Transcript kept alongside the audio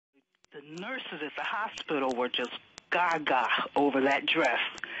The nurses at the hospital were just gaga over that dress.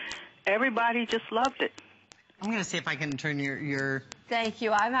 Everybody just loved it. I'm going to see if I can turn your... Thank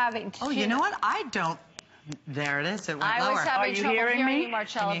you. I'm having... Oh, you know what? I don't... There it is. It went lower. I was having trouble hearing me? you,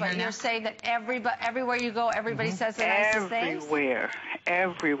 Marcella, but you're saying that everywhere you go, everybody says the nicest things?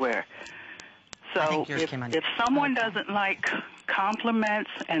 Everywhere. So if someone doesn't like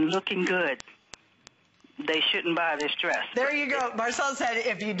compliments and looking good, they shouldn't buy this dress. There you go. Marcella said,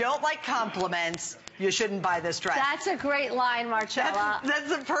 if you don't like compliments, you shouldn't buy this dress. That's a great line, Marcella. That's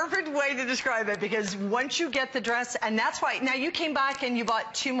the perfect way to describe it, because once you get the dress, and that's why, now you came back and you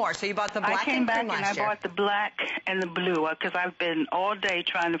bought two more. So you bought the black and cream last year. I came back and I bought the black and the blue, because I've been all day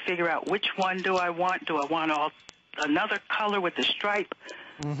trying to figure out which one do I want. Do I want another color with the stripe?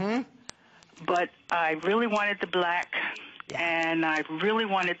 Mm-hmm. But I really wanted the black. And I really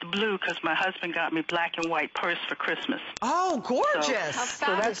wanted the blue because my husband got me black and white purse for Christmas. Oh, gorgeous. So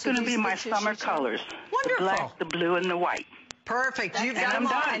that's going to be my summer colors. Wonderful. The black, the blue, and the white. Perfect. You've got them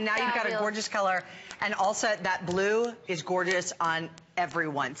all, and now you've got a gorgeous color. And also, that blue is gorgeous on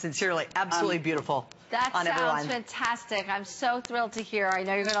everyone. Sincerely, absolutely beautiful on everyone. That sounds fantastic. I'm so thrilled to hear. I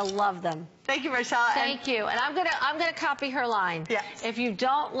know you're going to love them. Thank you, Marcella. Thank you. And I'm gonna copy her line. Yes. If you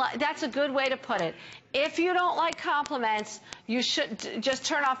don't like, that's a good way to put it. If you don't like compliments, you should just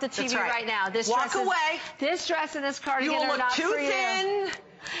turn off the TV right now. Walk away. This dress and this cardigan are not for you. You will look too thin.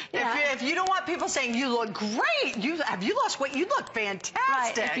 Yeah. If you don't want people saying you look great, have you lost weight? You look fantastic.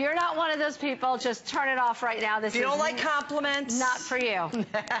 Right. If you're not one of those people, just turn it off right now. If you don't like compliments, not for you.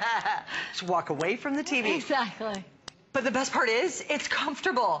 Just walk away from the TV. Exactly. But the best part is, it's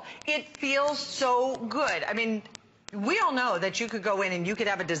comfortable. It feels so good. I mean, we all know that you could go in and you could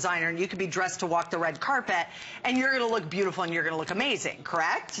have a designer and you could be dressed to walk the red carpet and you're going to look beautiful and you're going to look amazing,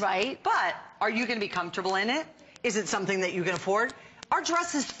 correct? Right. But are you going to be comfortable in it? Is it something that you can afford? Our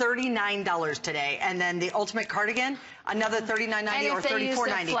dress is $39 today, and then the ultimate cardigan, another $39.90 or $34.90. And if they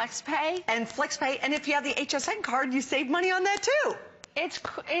use the flex pay? And flex pay, and if you have the HSN card, you save money on that too. It's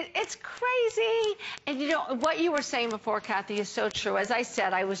crazy. And you know what you were saying before, Kathy, is so true. As I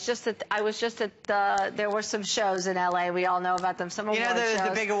said, I was just at there were some shows in LA. We all know about them. Some award shows.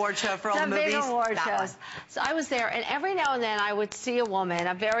 The big award show for all the movies. The big award shows. So I was there, and every now and then I would see a woman,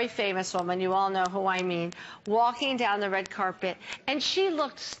 a very famous woman, you all know who I mean, walking down the red carpet, and she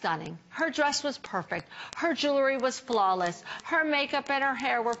looked stunning. Her dress was perfect. Her jewelry was flawless. Her makeup and her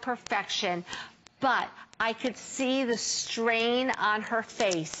hair were perfection. But I could see the strain on her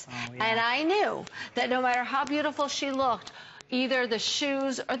face, and I knew that no matter how beautiful she looked, either the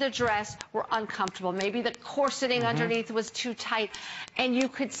shoes or the dress were uncomfortable. Maybe the corseting underneath was too tight, and you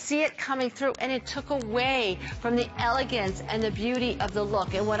could see it coming through, and it took away from the elegance and the beauty of the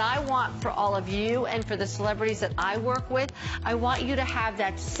look. And what I want for all of you and for the celebrities that I work with, I want you to have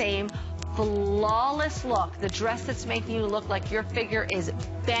that same flawless look, the dress that's making you look like your figure is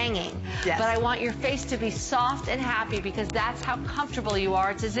banging. Yes. But I want your face to be soft and happy, because that's how comfortable you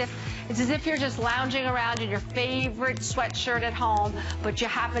are. It's as if you're just lounging around in your favorite sweatshirt at home, but you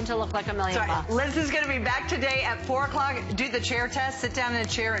happen to look like $1 million bucks. Liz is going to be back today at 4 o'clock. Do the chair test. Sit down in a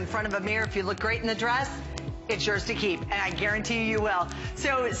chair in front of a mirror. If you look great in the dress, it's yours to keep, and I guarantee you will.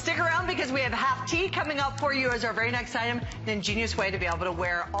 So stick around, because we have half tea coming up for you as our very next item. An ingenious way to be able to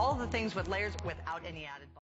wear all the things with layers without any added